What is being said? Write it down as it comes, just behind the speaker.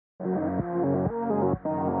Welcome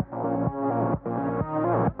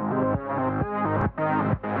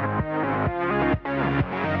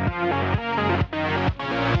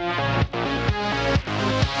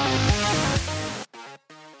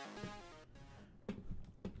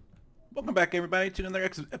back, everybody, to another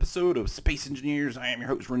episode of Space Engineers. I am your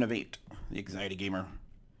host, Renovate, the Anxiety Gamer.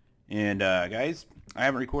 And, guys, I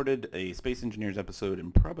haven't recorded a Space Engineers episode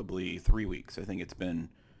in probably 3 weeks. I think it's been...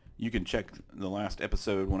 You can check the last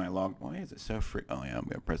episode when I logged... Why is it so free? Oh, yeah, I'm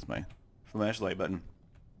going to press my flashlight button.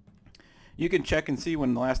 You can check and see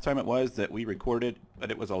when the last time it was that we recorded,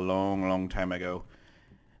 but it was a long, long time ago.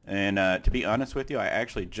 And, to be honest with you, I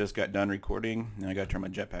actually just got done recording, and I got to turn my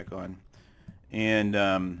jetpack on. And,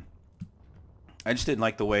 I just didn't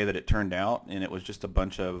like the way that it turned out, and it was just a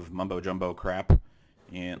bunch of mumbo-jumbo crap.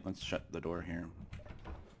 And let's shut the door here.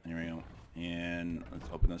 There we go. And let's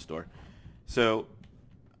open this door. So,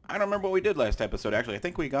 I don't remember what we did last episode, actually. I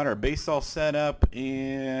think we got our base all set up,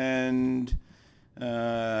 and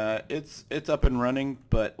it's up and running.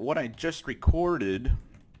 But what I just recorded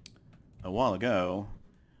a while ago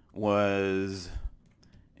was...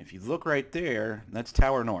 If you look right there, that's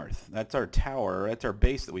Tower North. That's our tower. That's our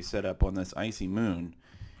base that we set up on this icy moon.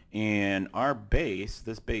 And our base,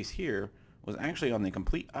 this base here, was actually on the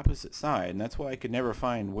complete opposite side. And that's why I could never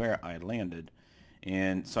find where I landed.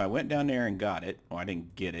 And so I went down there and got it. Well, I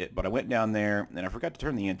didn't get it, but I went down there and I forgot to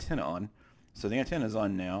turn the antenna on. So the antenna is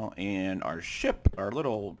on now. And our ship, our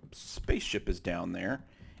little spaceship is down there.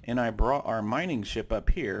 And I brought our mining ship up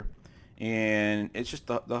here. And it's just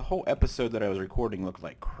the whole episode that I was recording looked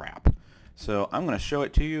like crap. So I'm going to show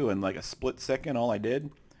it to you in like a split second. All I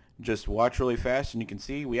did, just watch really fast, and you can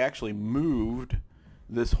see we actually moved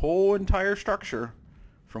this whole entire structure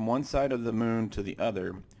from one side of the moon to the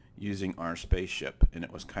other using our spaceship. And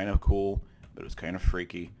it was kind of cool, but it was kind of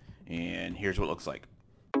freaky. And here's what it looks like.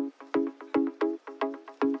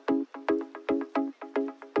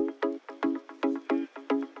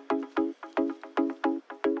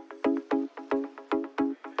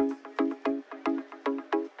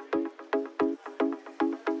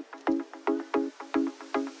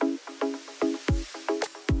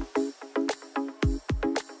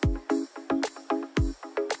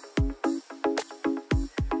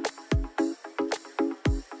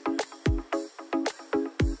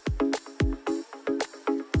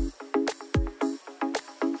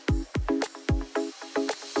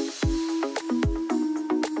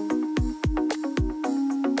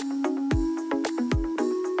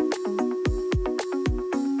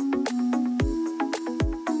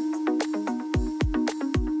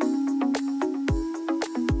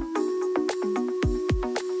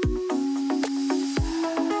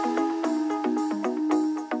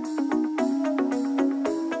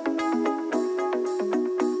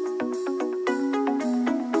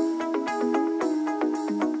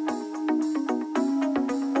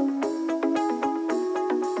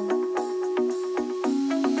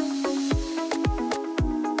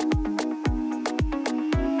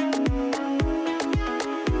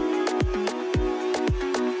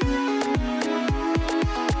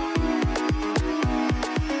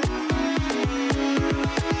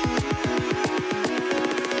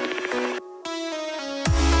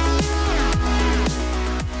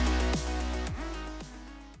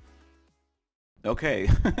 Okay,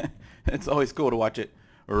 it's always cool to watch it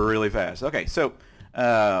really fast. Okay, so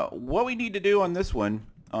what we need to do on this one,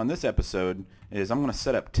 on this episode, is I'm going to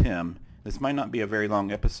set up Tim. This might not be a very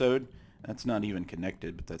long episode. That's not even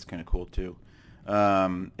connected, but that's kind of cool too.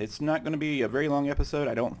 It's not going to be a very long episode,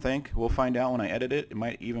 I don't think. We'll find out when I edit it. It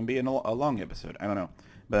might even be a long episode. I don't know.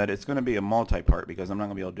 But it's going to be a multi-part because I'm not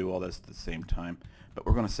going to be able to do all this at the same time. But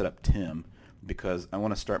we're going to set up Tim because I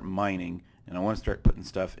want to start mining. And I want to start putting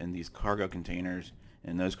stuff in these cargo containers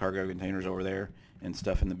and those cargo containers over there and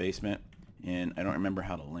stuff in the basement. And I don't remember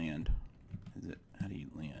how to land. How do you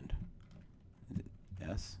land? Is it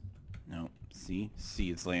S? No. C? C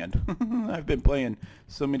is land. I've been playing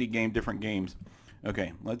so many different games.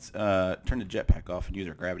 Okay, let's turn the jetpack off and use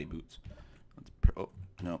our gravity boots. Oh,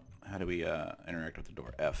 no. How do we interact with the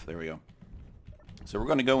door? F. There we go. So we're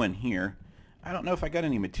going to go in here. I don't know if I got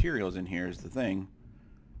any materials in here is the thing.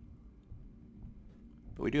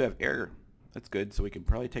 But we do have air. That's good. So we can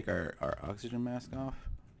probably take our oxygen mask off.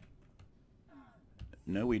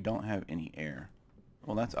 No, we don't have any air.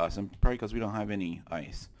 Well, that's awesome. Probably because we don't have any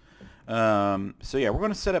ice. So yeah, we're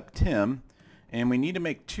going to set up Tim. And we need to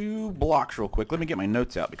make 2 blocks real quick. Let me get my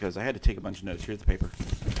notes out because I had to take a bunch of notes. Here's the paper.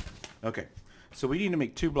 Okay. So we need to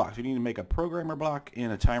make 2 blocks. We need to make a programmer block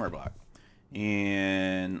and a timer block.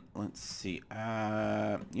 And let's see.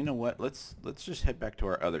 You know what? Let's just head back to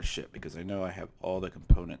our other ship because I know I have all the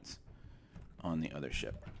components on the other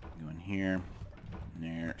ship. Go in here,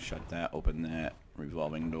 there, shut that, open that,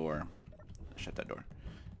 revolving door, shut that door.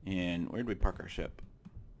 And where did we park our ship?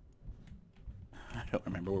 I don't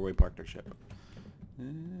remember where we parked our ship.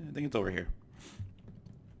 I think it's over here.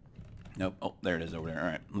 Nope. Oh, there it is over there. All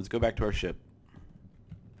right, let's go back to our ship.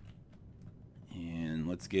 And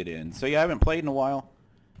let's get in. So yeah, I haven't played in a while.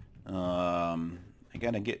 I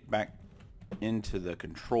gotta get back into the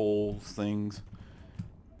controls things.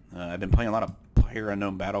 I've been playing a lot of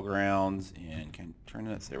PlayerUnknown Battlegrounds and can turn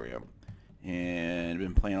this. There we go. And I've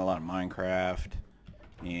been playing a lot of Minecraft.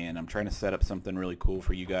 And I'm trying to set up something really cool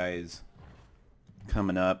for you guys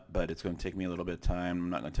coming up, but it's going to take me a little bit of time. I'm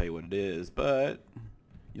not going to tell you what it is, but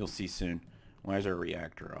you'll see soon. Why is our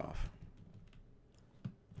reactor off?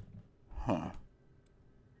 Huh.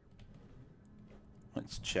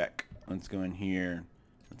 Let's check. Let's go in here.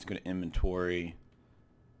 Let's go to inventory.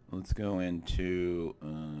 Let's go into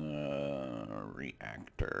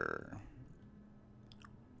reactor.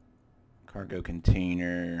 Cargo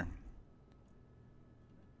container.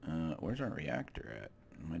 Where's our reactor at?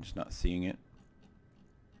 Am I just not seeing it?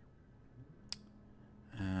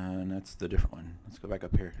 And that's the different one. Let's go back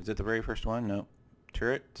up here. Is it the very first one? No.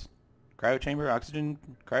 Turret. Cryo chamber. Oxygen.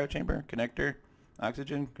 Cryo chamber. Connector.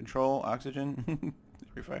 Oxygen. Control. Oxygen.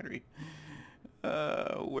 Refinery.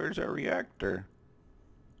 Where's our reactor?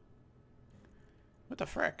 What the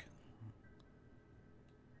frick?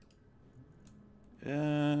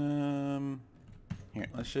 Here,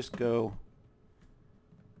 let's just go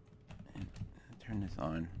and turn this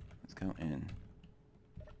on. Let's go in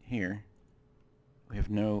here. We have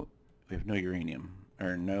no uranium,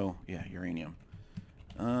 or no, yeah, uranium.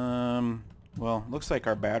 Well, looks like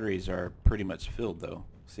our batteries are pretty much filled though.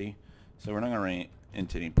 See, so we're not gonna run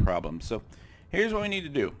into any problems. So here's what we need to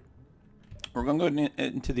do. We're gonna go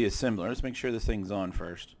into the assembler. Let's make sure this thing's on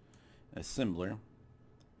first. Assembler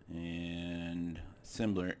and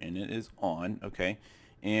assembler, and it is on. Okay,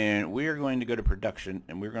 and we are going to go to production,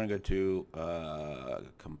 and we're going to go to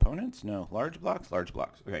components. No, large blocks. Large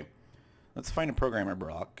blocks. Okay, let's find a programmer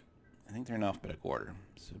block. I think they're in alphabetical order,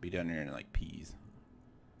 so it'll be down there in like P's.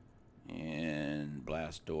 And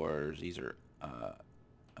blast doors. These are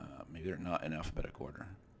maybe they're not in alphabetical order.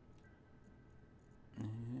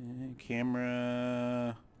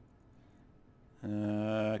 Camera.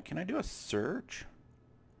 Can I do a search?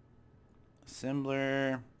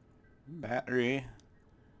 Assembler. Battery.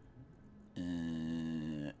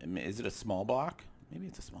 Is it a small block? Maybe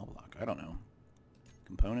it's a small block. I don't know.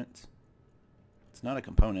 Components. It's not a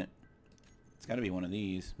component. It's got to be one of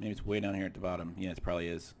these. Maybe it's way down here at the bottom. Yeah, it probably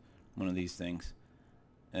is one of these things.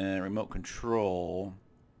 Remote control.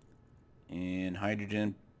 And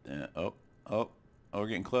hydrogen. Oh, we're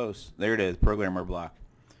getting close. There it is. Programmer block.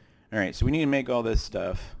 Alright, so we need to make all this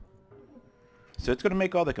stuff. So it's going to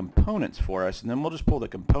make all the components for us, and then we'll just pull the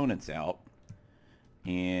components out.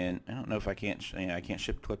 And I don't know if I can't, I can't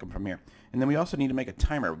shift click them from here. And then we also need to make a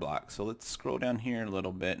timer block. So let's scroll down here a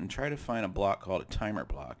little bit and try to find a block called a timer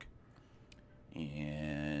block.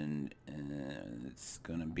 And it's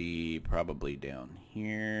going to be probably down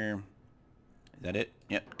here. Is that it?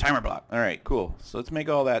 Yep, timer block. Alright, cool. So let's make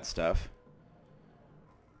all that stuff.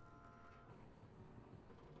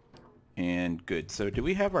 And good. So do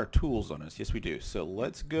we have our tools on us? Yes, we do. So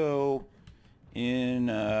let's go in,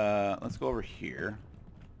 let's go over here.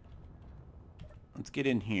 Let's get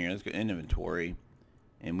in here. Let's go in inventory.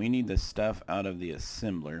 And we need the stuff out of the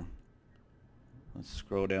assembler. Let's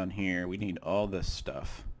scroll down here. We need all this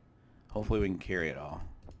stuff. Hopefully we can carry it all.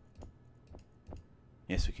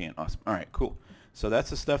 Yes, we can. Awesome. All right, cool. So that's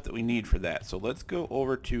the stuff that we need for that. So let's go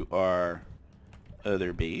over to our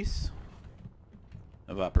other base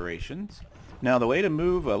of operations. Now the way to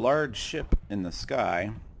move a large ship in the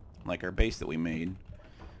sky, like our base that we made,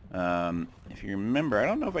 if you remember, I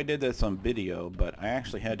don't know if I did this on video, but I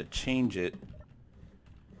actually had to change it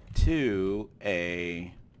to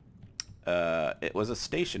a it was a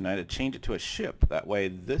station. I had to change it to a ship. That way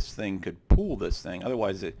this thing could pull this thing.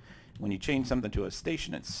 Otherwise, when you change something to a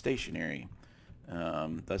station, it's stationary.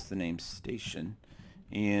 That's the name station.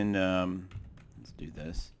 And let's do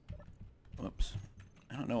this. Whoops.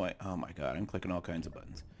 I don't know. Oh my god, I'm clicking all kinds of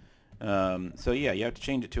buttons. So yeah, you have to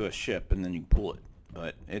change it to a ship and then you can pull it.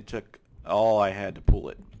 But it took all I had to pull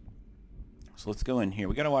it. So let's go in here.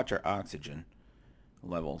 We got to watch our oxygen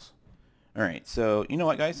levels. Alright, so you know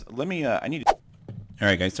what, guys? Let me, I need to...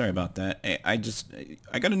 Alright, guys, sorry about that. I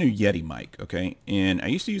got a new Yeti mic, okay? And I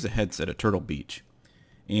used to use a headset at Turtle Beach.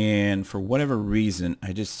 and for whatever reason,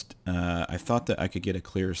 I thought that I could get a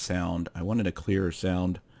clearer sound. I wanted a clearer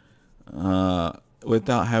sound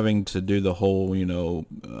without having to do the whole, you know,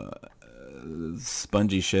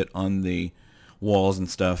 spongy shit on the walls and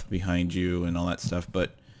stuff behind you and all that stuff.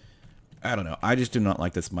 But I don't know. I just do not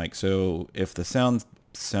like this mic. So if the sound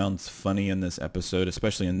sounds funny in this episode,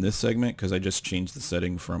 especially in this segment, because I just changed the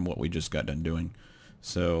setting from what we just got done doing.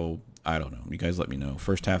 So I don't know. You guys let me know.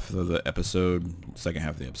 First half of the episode, second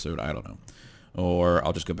half of the episode, I don't know. Or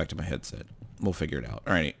I'll just go back to my headset. We'll figure it out.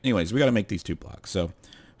 All right. Anyways, we got to make these 2 blocks. So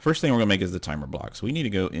first thing we're going to make is the timer block. So we need to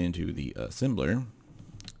go into the assembler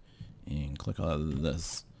and click on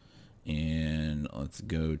this. And let's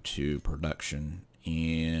go to production.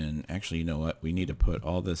 And actually, you know what? We need to put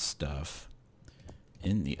all this stuff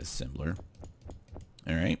in the assembler.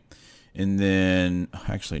 All right. And then,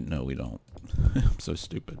 actually, no, we don't. I'm so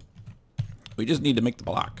stupid. We just need to make the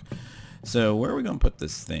block. So where are we going to put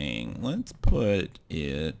this thing? Let's put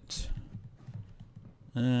it,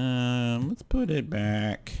 let's put it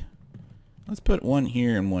back. Let's put one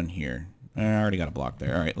here and one here. I already got a block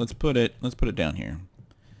there. All right, let's put it down here.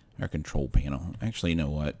 Our control panel. Actually, you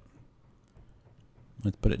know what?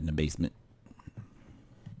 Let's put it in the basement.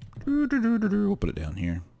 We'll put it down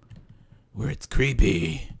here where it's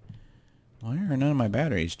creepy. Why are none of my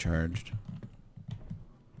batteries charged?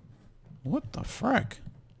 What the frick?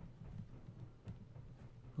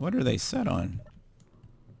 What are they set on?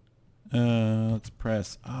 Let's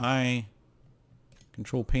press I.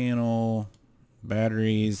 Control panel.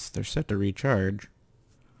 Batteries. They're set to recharge.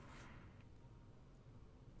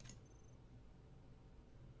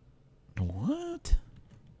 What?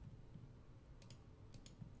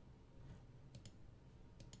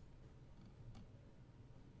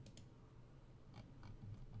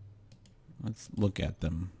 Let's look at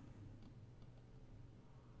them.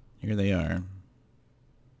 Here they are.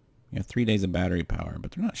 You have 3 days of battery power,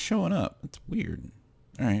 but they're not showing up. That's weird.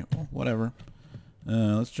 Alright, well, whatever.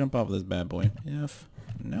 Let's jump off of this bad boy.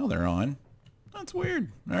 Now they're on. That's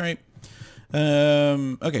weird. Alright.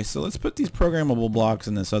 Okay, so let's put these programmable blocks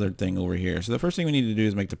in this other thing over here. So the first thing we need to do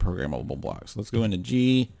is make the programmable blocks. Let's go into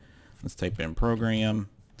G. Let's type in program.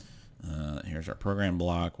 Here's our program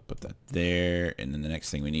block. We'll put that there. And then the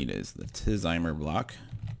next thing we need is the timer block.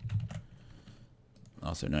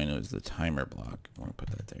 Also known as the timer block. We're going to put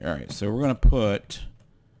that there. All right, so we're going to put,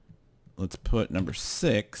 let's put number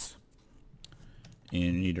 6. And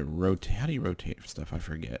you need to rotate. How do you rotate stuff? I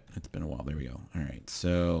forget. It's been a while. There we go. All right,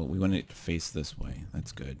 so we want it to face this way.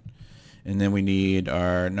 That's good. And then we need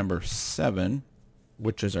our number 7,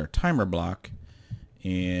 which is our timer block.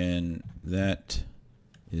 And that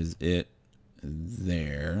is it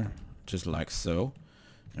there, just like so.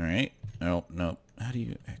 All right. Oh, no. How do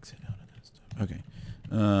you exit out of that stuff? Okay.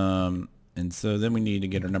 And so then we need to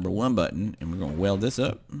get our number 1 button, and we're going to weld this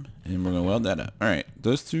up, and we're going to weld that up. All right.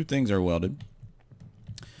 Those 2 things are welded.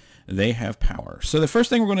 They have power. So the first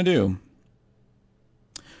thing we're going to do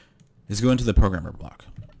is go into the programmer block.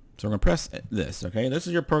 So we're going to press this, okay? This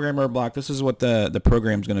is your programmer block. This is what the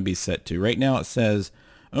program's going to be set to. Right now it says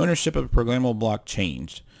ownership of a programmable block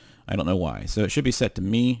changed. I don't know why. So it should be set to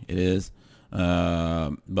me. It is.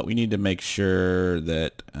 But we need to make sure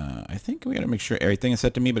that, I think we got to make sure everything is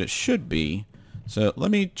set to me, but it should be. So let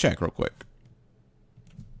me check real quick.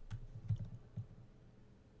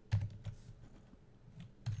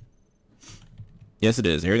 Yes, it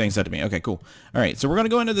is. Everything's set to me. Okay, cool. All right, so we're going to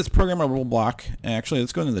go into this programmable block. Actually,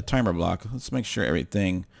 let's go into the timer block. Let's make sure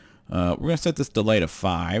everything... we're going to set this delay to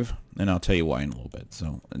 5, and I'll tell you why in a little bit.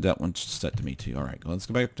 So that one's set to me too. All right, let's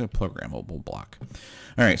go back to the programmable block.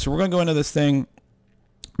 All right, so we're going to go into this thing,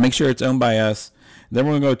 make sure it's owned by us. Then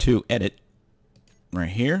we're going to go to Edit right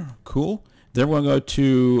here. Cool. Then we're going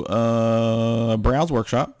to go to Browse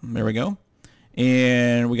Workshop. There we go.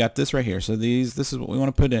 And we got this right here. So this is what we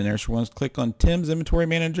want to put in there. So we're going to click on Tim's Inventory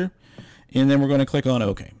Manager, and then we're going to click on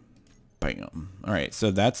OK. Bam. All right,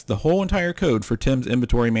 so that's the whole entire code for Tim's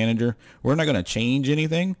Inventory Manager. We're not going to change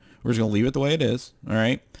anything. We're just going to leave it the way it is. All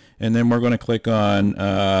right, and then we're going to click on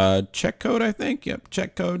check code, I think. Yep,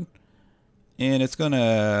 check code. And it's going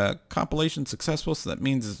to compilation successful, so that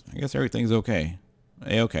means I guess everything's okay.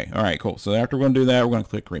 Okay, all right, cool. So after we're going to do that, we're going to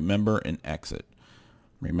click remember and exit.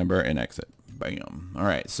 Remember and exit. Bam. All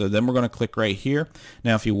right, so then we're going to click right here.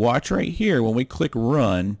 Now, if you watch right here, when we click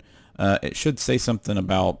run, it should say something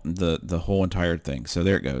about the whole entire thing. So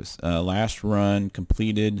there it goes. Last run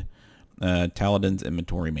completed, Taleden's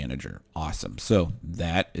Inventory Manager. Awesome. So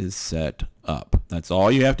that is set up. That's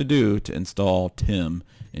all you have to do to install Tim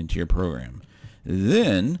into your program.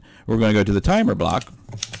 Then we're going to go to the timer block.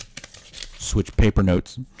 Switch paper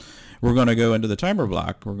notes. we're going to go into the timer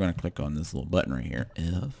block. We're going to click on this little button right here,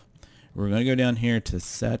 F. We're going to go down here to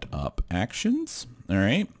set up actions. All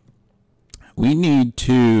right. We need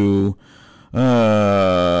to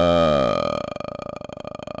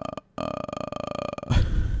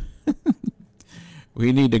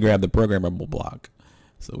we need to grab the programmable block.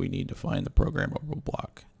 So we need to find the programmable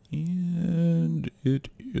block. And it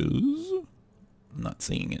is, I'm not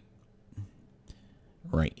seeing it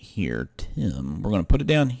right here, Tim. We're going to put it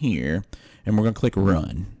down here, and we're going to click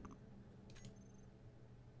run.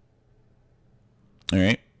 All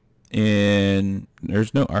right. And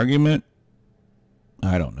there's no argument.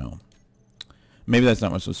 I don't know. Maybe that's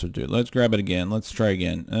not what I'm supposed to do. Let's grab it again. Let's try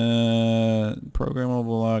again. Programmable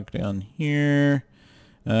block down here.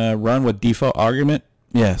 Run with default argument.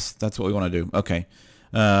 Yes, that's what we want to do. Okay.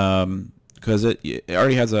 Because it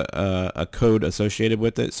already has a code associated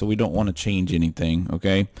with it, so we don't want to change anything.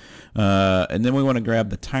 Okay. And then we want to grab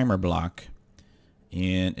the timer block,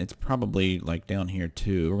 and it's probably like down here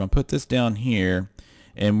too. We're going to put this down here,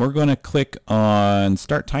 and we're going to click on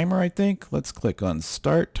start timer, I think. Let's click on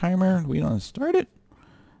start timer. We want to start it.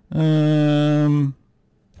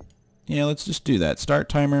 Yeah, let's just do that. Start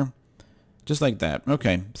timer. Just like that.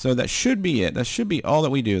 Okay, so that should be it. That should be all that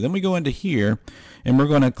we do. Then we go into here, and we're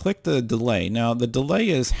going to click the delay. Now, the delay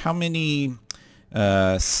is how many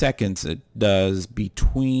seconds it does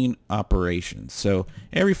between operations. So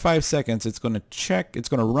every 5 seconds, it's going to check. It's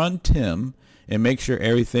going to run Tim and make sure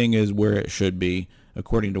everything is where it should be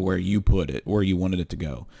according to where you put it, where you wanted it to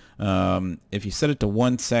go. If you set it to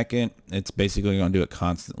 1 second, it's basically going to do it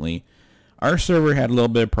constantly. Our server had a little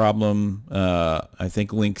bit of problem. I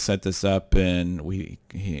think Link set this up, and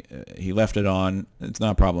he left it on. It's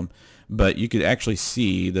not a problem, but you could actually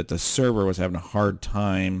see that the server was having a hard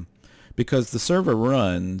time because the server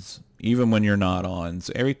runs even when you're not on.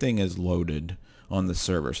 So everything is loaded on the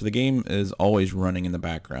server. So the game is always running in the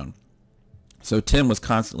background. So Tim was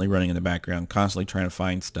constantly running in the background, constantly trying to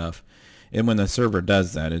find stuff. And when the server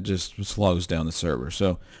does that, it just slows down the server.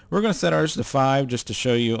 So we're going to set ours to 5 just to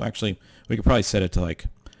show you. Actually, we could probably set it to like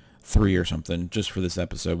 3 or something just for this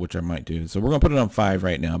episode, which I might do. So we're going to put it on 5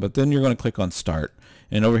 right now. But then you're going to click on start.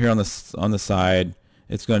 And over here on the side,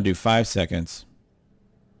 it's going to do 5 seconds.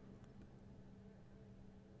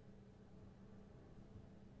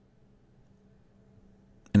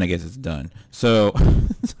 And I guess it's done. So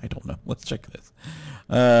I don't know. Let's check this.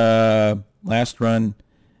 Last run.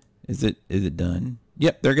 Is it done?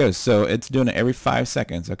 Yep, there it goes. So it's doing it every 5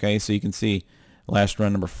 seconds. Okay, so you can see last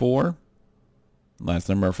run number 4, last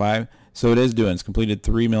number 5. So it is doing. It's completed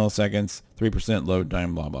 3 milliseconds, 3% load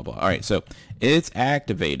time, blah blah blah. All right, so it's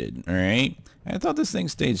activated. All right. I thought this thing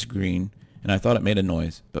stayed green, and I thought it made a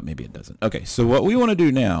noise, but maybe it doesn't. Okay, so what we want to do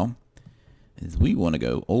now is we want to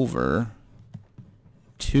go over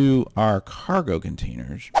to our cargo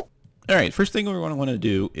containers. All right, first thing we want to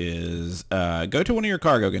do is go to one of your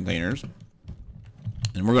cargo containers,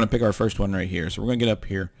 and we're going to pick our first one right here. So we're going to get up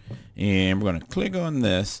here, and we're going to click on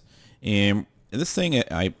this. And this thing,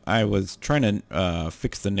 I was trying to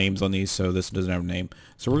fix the names on these so this doesn't have a name.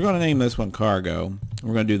 So we're going to name this one cargo.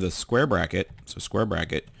 We're going to do the square bracket. So square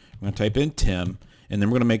bracket. We're going to type in Tim, and then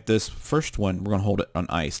we're going to make this first one. We're going to hold it on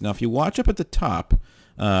ice. Now, if you watch up at the top,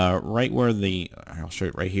 right where I'll show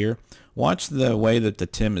it right here. Watch the way that the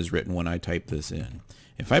Tim is written when I type this in.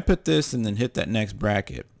 If I put this and then hit that next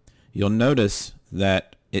bracket, you'll notice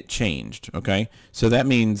that it changed. Okay, so that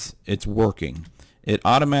means it's working. It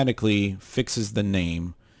automatically fixes the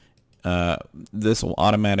name. This will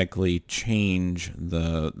automatically change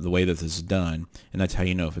the way that this is done, and that's how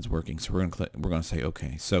you know if it's working. So we're gonna say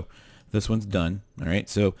okay. So this one's done. All right,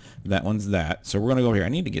 so that one's that. So we're going to go over here. I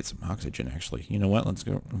need to get some oxygen, actually. You know what? Let's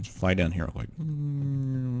go. Let's fly down here real quick.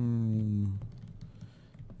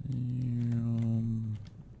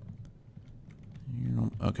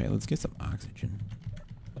 Okay, let's get some oxygen.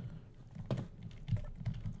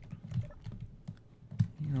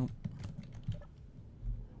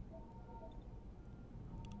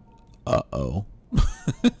 Uh-oh.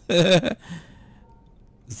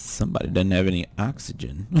 Somebody doesn't have any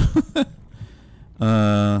oxygen.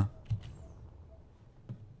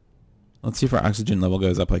 Let's see if our oxygen level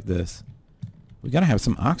goes up like this. We gotta have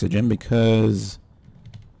some oxygen because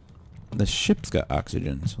the ship's got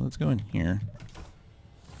oxygen. So let's go in here.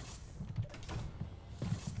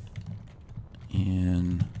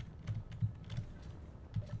 And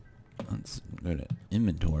let's go to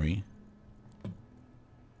inventory.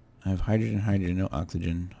 I have hydrogen, hydrogen, no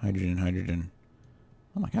oxygen, hydrogen, hydrogen.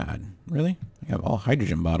 Oh my god, really? I have all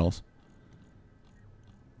hydrogen bottles.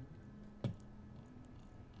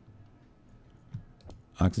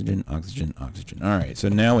 Oxygen, oxygen, oxygen. All right, so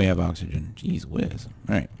now we have oxygen. Jeez whiz.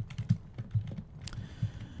 All right.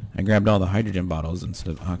 I grabbed all the hydrogen bottles instead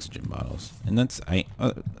of oxygen bottles. And that's,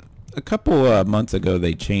 a couple months ago,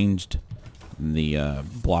 they changed the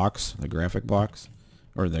blocks, the graphic blocks,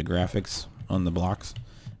 or the graphics on the blocks.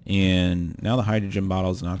 And now the hydrogen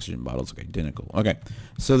bottles and oxygen bottles look identical. Okay,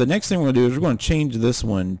 so the next thing we're going to do is we're going to change this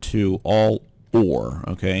one to all ore.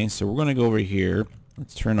 Okay, so we're going to go over here.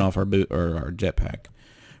 Let's turn off our boot or our jetpack.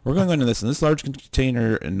 We're going to go into this large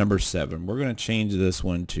container number 7. We're going to change this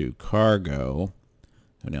one to cargo.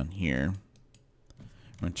 Go down here.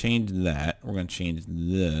 We're going to change that. We're going to change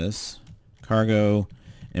this cargo,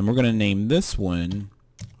 and we're going to name this one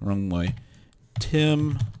wrong way.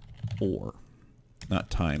 Tim ore. Not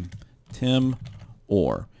time. Tim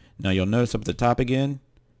ore. Now you'll notice up at the top again,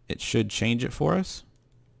 it should change it for us.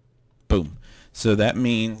 Boom. So that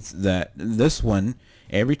means that this one,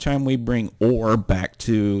 every time we bring ore back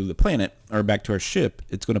to the planet or back to our ship,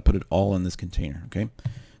 it's going to put it all in this container. Okay.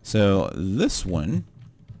 So this one,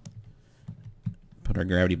 put our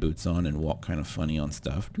gravity boots on and walk kind of funny on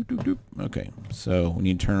stuff. Doop, doop, doop. Okay. So we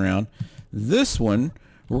need to turn around. This one,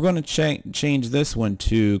 we're going to change this one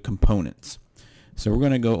to components. So we're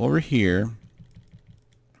going to go over here.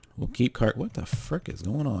 We'll keep what the frick is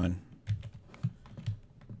going on?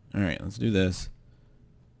 All right, let's do this.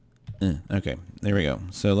 Okay, there we go.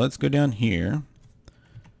 So let's go down here.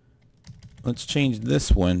 Let's change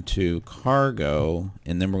this one to cargo,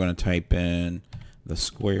 and then we're going to type in the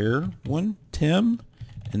square one, Tim,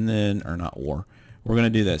 and then, or not ore. We're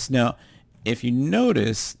going to do this. Now, if you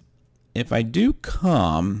notice, if I do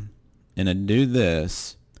com and I do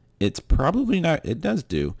this, it's probably not, it does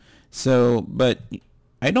do. So, but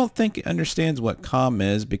I don't think it understands what com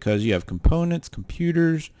is because you have components,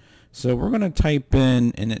 computers. So we're going to type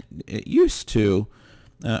in, and it used to,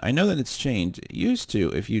 I know that it's changed. It used to,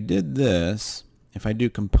 if you did this, if I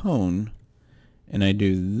do compone and I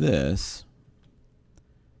do this,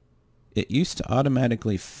 it used to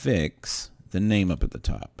automatically fix the name up at the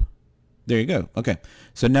top. There you go. Okay.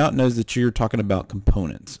 So now it knows that you're talking about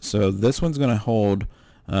components. So this one's going to hold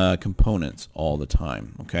components all the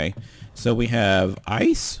time. Okay, so we have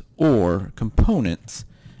ice or components.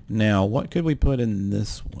 Now what could we put in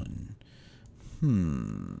this one?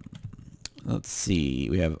 Let's see,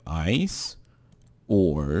 we have ice,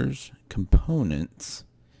 ores, components,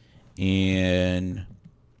 and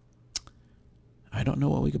I don't know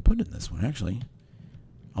what we could put in this one actually.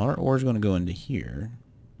 Our ore is going to go into here.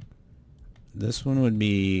 This one would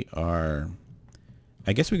be our,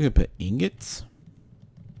 I guess we could put ingots.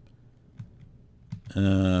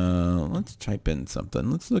 Let's type in something.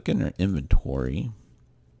 Let's look in our inventory.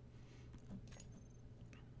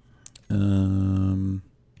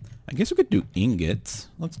 I guess we could do ingots.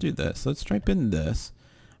 Let's do this. Let's type in this.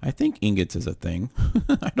 I think ingots is a thing.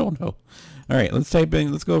 I don't know. All right, let's type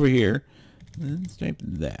in, let's go over here. Let's type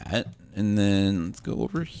that. And then let's go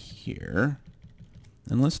over here.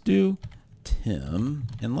 And let's do Tim.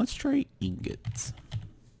 And let's try ingots.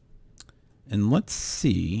 And let's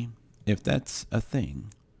see if that's a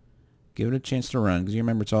thing. Give it a chance to run because you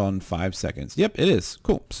remember it's all in 5 seconds. Yep, it is.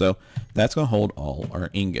 Cool. So that's going to hold all our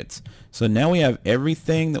ingots. So now we have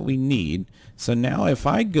everything that we need. So now if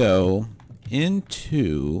I go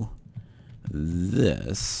into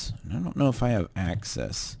this, and I don't know if I have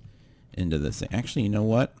access into this thing. Actually, you know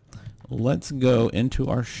what? Let's go into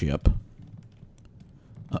our ship.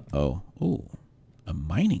 Uh-oh. Ooh, a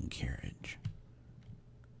mining carriage.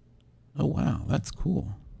 Oh, wow. That's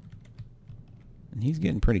cool. And he's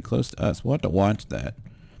getting pretty close to us. We'll have to watch that.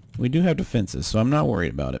 We do have defenses, so I'm not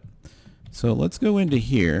worried about it. So let's go into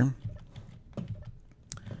here.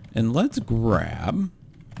 And let's grab...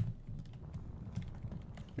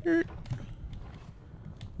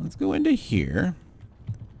 Let's go into here.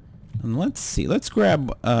 And let's see. Let's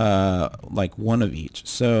grab like one of each.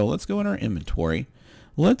 So let's go in our inventory.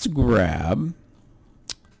 Let's grab...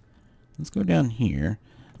 Let's go down here.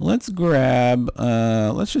 Let's grab,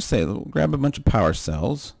 let's just say, grab a bunch of power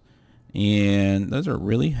cells. And those are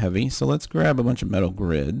really heavy. So let's grab a bunch of metal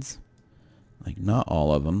grids. Like, not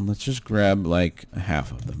all of them. Let's just grab, like,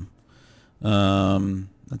 half of them.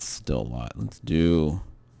 That's still a lot. Let's do,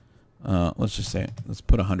 let's just say, let's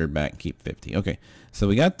put 100 back, keep 50. Okay, so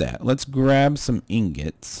we got that. Let's grab some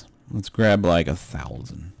ingots. Let's grab, like,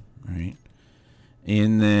 1,000, right?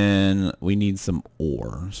 And then we need some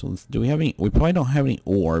ore. So let's, do we have any? We probably don't have any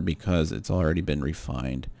ore because it's already been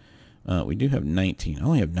refined. We do have 19. I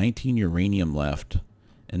only have 19 uranium left,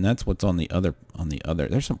 and that's what's on the other.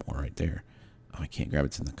 There's some ore right there. Oh, I can't grab it.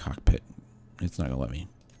 It's in the cockpit. It's not gonna let me.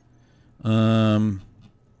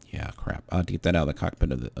 Yeah, crap. I'll have to get that out of the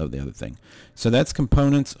cockpit of the other thing. So that's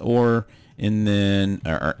components, ore, and then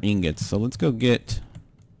our ingots. So let's go get...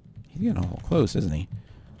 He's getting all close, isn't he?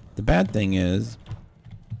 The bad thing is...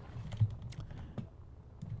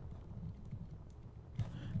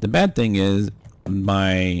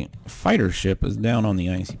 my fighter ship is down on the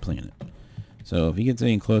icy planet. So if he gets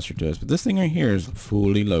any closer to us... But this thing right here is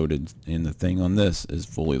fully loaded, and the thing on this is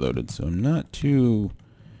fully loaded. So I'm not too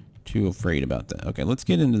afraid about that. Okay, let's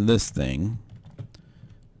get into this thing.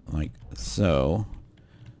 Like so.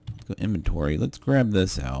 Let's go inventory. Let's grab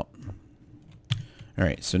this out.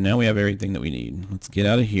 Alright, so now we have everything that we need. Let's get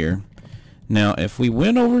out of here. Now, if we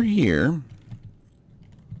went over here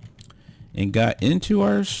and got into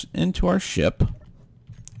our ship.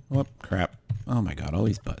 Oh, crap. Oh my god, all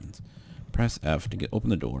these buttons. Press F to open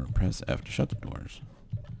the door. Press F to shut the doors.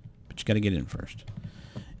 But you got to get in first.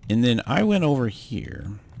 And then I went over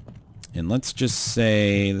here. And let's just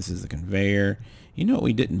say this is the conveyor. You know what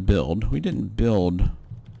we didn't build? We didn't build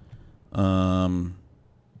a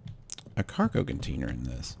cargo container in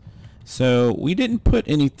this. So we didn't put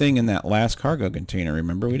anything in that last cargo container,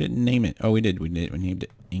 remember? We didn't name it. Oh, we did. We named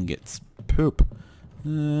it ingots. Poop.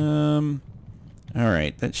 Alright,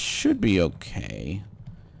 that should be okay.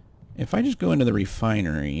 If I just go into the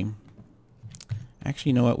refinery... Actually,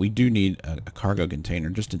 you know what? We do need a cargo container,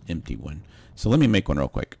 just an empty one. So let me make one real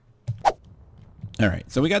quick.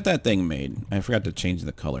 Alright, so we got that thing made. I forgot to change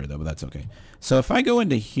the color though, but that's okay. So if I go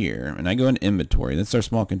into here, and I go into inventory, that's our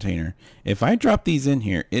small container. If I drop these in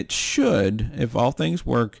here, it should, if all things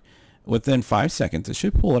work, within 5 seconds, it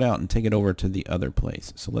should pull it out and take it over to the other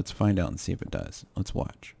place. So let's find out and see if it does. Let's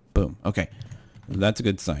watch. Boom. Okay. That's a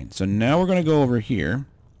good sign. So now we're going to go over here.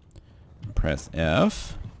 Press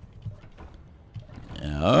F.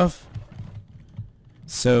 F.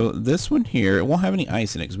 So this one here, it won't have any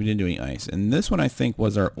ice in it because we didn't do any ice. And this one I think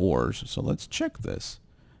was our ores. So let's check this.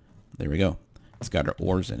 There we go. It's got our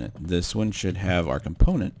ores in it. This one should have our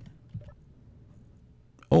component.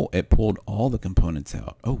 Oh, it pulled all the components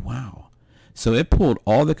out. Oh wow. So it pulled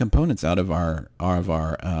all the components out of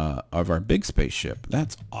our big spaceship.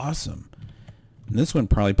 That's awesome. And this one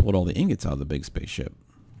probably pulled all the ingots out of the big spaceship.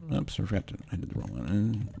 Oops, I did the wrong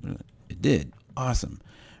one. It did. Awesome.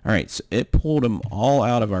 All right, so it pulled them all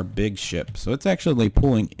out of our big ship. So it's actually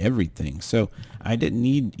pulling everything. So I didn't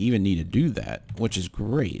even need to do that, which is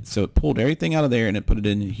great. So it pulled everything out of there and it put it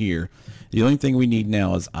in here. The only thing we need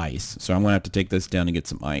now is ice. So I'm going to have to take this down and get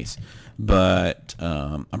some ice. But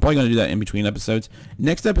I'm probably going to do that in between episodes.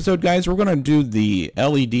 Next episode, guys, we're going to do the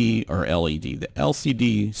the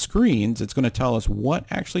LCD screens. It's going to tell us what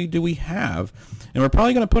actually do we have. And we're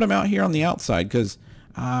probably going to put them out here on the outside because...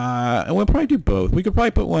 and we'll probably do both. We could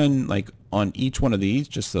probably put one like on each one of these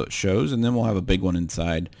just so it shows, and then we'll have a big one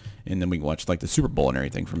inside, and then we can watch like the Super Bowl and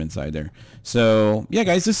everything from inside there. So yeah,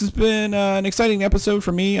 guys, this has been an exciting episode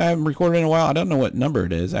for me. I haven't recorded in a while. I don't know what number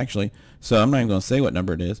it is actually, so I'm not even going to say what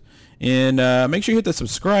number it is. And make sure you hit the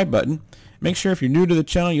subscribe button. Make sure if you're new to the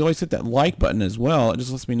channel, you always hit that like button as well. It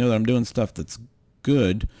just lets me know that I'm doing stuff that's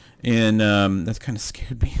good, and that's kind of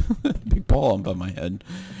scared me. Big ball above my head.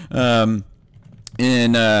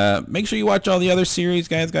 And make sure you watch all the other series,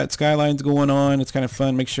 guys. Got Skylines going on. It's kind of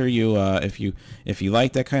fun. Make sure you, if you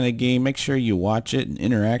like that kind of game, make sure you watch it and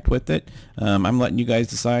interact with it. I'm letting you guys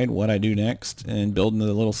decide what I do next and building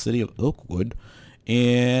the little city of Oakwood.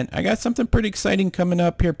 And I got something pretty exciting coming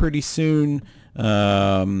up here pretty soon.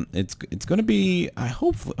 It's going to be,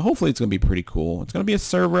 hopefully it's going to be pretty cool. It's going to be a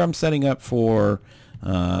server I'm setting up for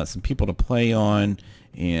some people to play on,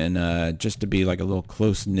 and just to be like a little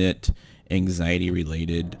close-knit,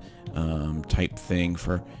 anxiety-related type thing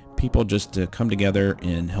for people just to come together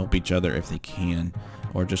and help each other if they can,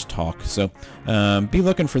 or just talk. So be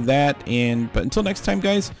looking for that. But until next time,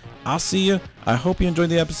 guys, I'll see you. I hope you enjoyed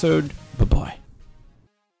the episode. Bye-bye.